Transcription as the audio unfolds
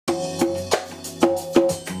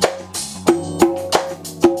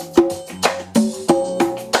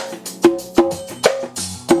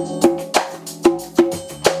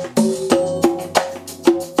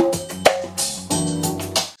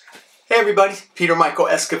everybody, Michael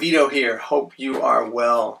Escovedo here. Hope you are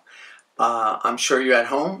well. I'm sure you're at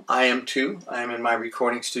home. I am too. I am in my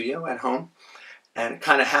recording studio at home, and it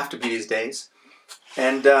kind of have to be these days.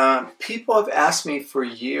 And people have asked me for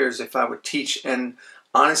years if I would teach, and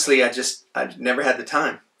honestly, I never had the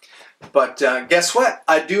time. But guess what?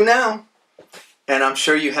 I do now, and I'm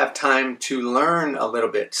sure you have time to learn a little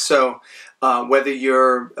bit. So whether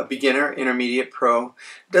you're a beginner, intermediate, pro,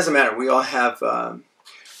 it doesn't matter. We all have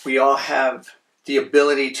the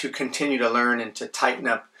ability to continue to learn and to tighten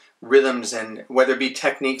up rhythms, and whether it be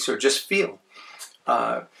techniques or just feel.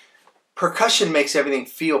 Percussion makes everything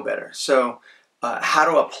feel better. So how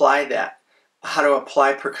to apply that, how to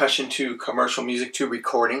apply percussion to commercial music, to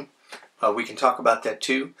recording, we can talk about that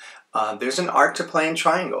too. There's an art to playing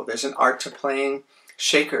triangle. There's an art to playing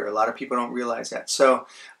shaker. A lot of people don't realize that. So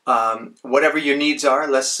whatever your needs are,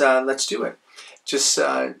 let's do it. Just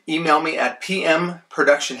email me at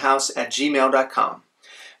pmproductionhouse@gmail.com,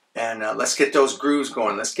 and let's get those grooves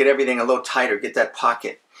going. Let's get everything a little tighter, get that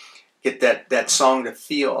pocket, get that song to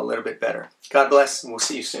feel a little bit better. God bless, and we'll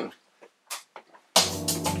see you soon.